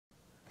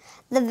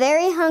the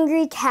very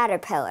hungry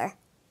caterpillar.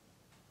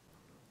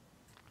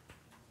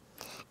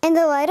 In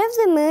the light of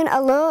the moon,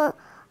 a little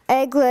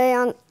egg lay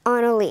on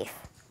a leaf.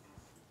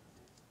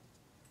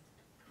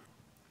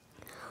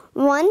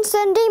 One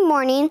Sunday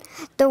morning,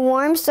 the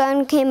warm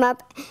sun came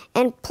up,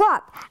 and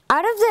plop,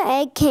 out of the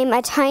egg came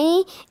a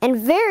tiny and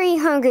very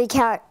hungry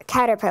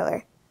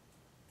caterpillar.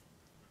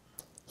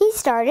 He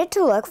started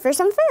to look for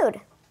some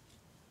food.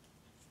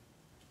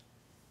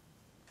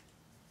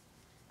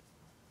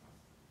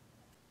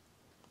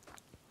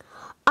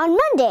 On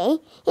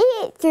Monday, he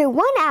ate through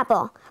one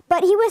apple,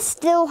 but he was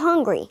still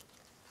hungry.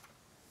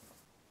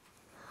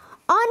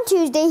 On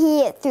Tuesday,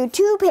 he ate through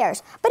 2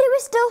 pears, but he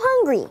was still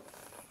hungry.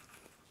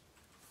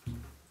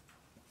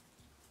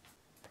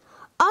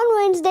 On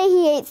Wednesday,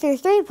 he ate through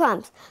 3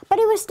 plums, but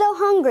he was still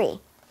hungry.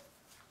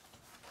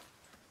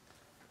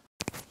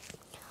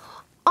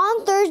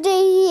 On Thursday,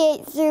 he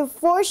ate through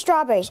 4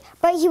 strawberries,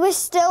 but he was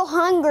still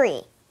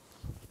hungry.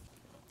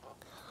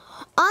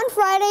 On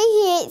Friday,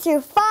 he ate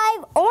through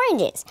 5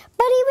 oranges,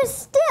 but he was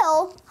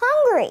still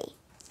hungry.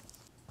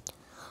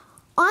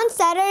 On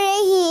Saturday,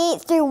 he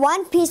ate through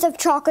 1 piece of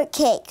chocolate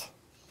cake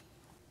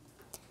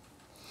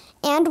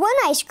and 1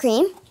 ice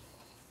cream,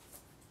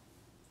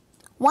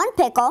 1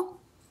 pickle,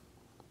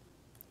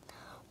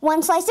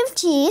 1 slice of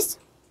cheese,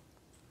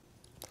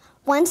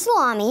 1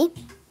 salami,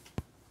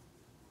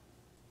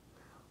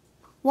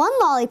 1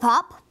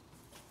 lollipop,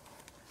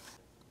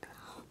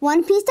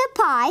 1 piece of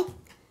pie,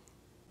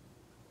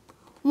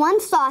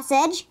 1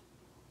 sausage,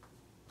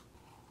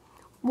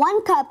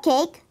 1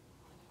 cupcake,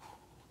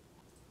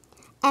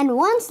 and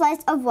 1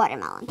 slice of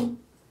watermelon.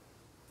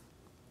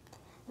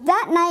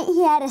 That night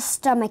he had a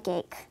stomach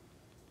ache.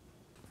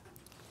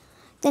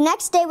 The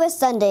next day was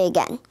Sunday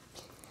again.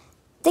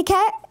 The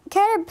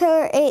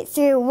caterpillar ate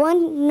through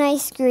 1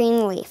 nice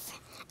green leaf,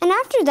 and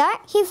after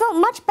that he felt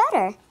much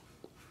better.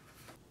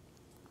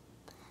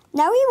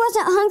 Now he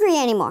wasn't hungry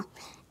anymore,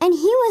 and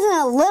he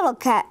wasn't a little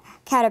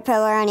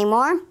caterpillar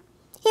anymore.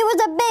 He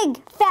was a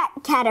big, fat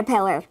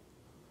caterpillar.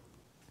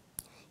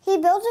 He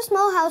built a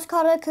small house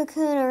called a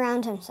cocoon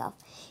around himself.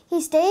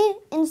 He stayed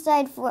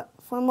inside for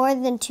more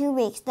than 2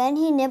 weeks. Then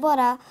he nibbled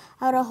out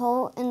a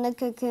hole in the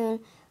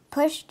cocoon,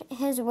 pushed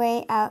his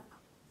way out,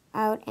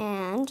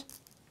 and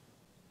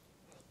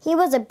he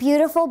was a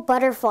beautiful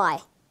butterfly.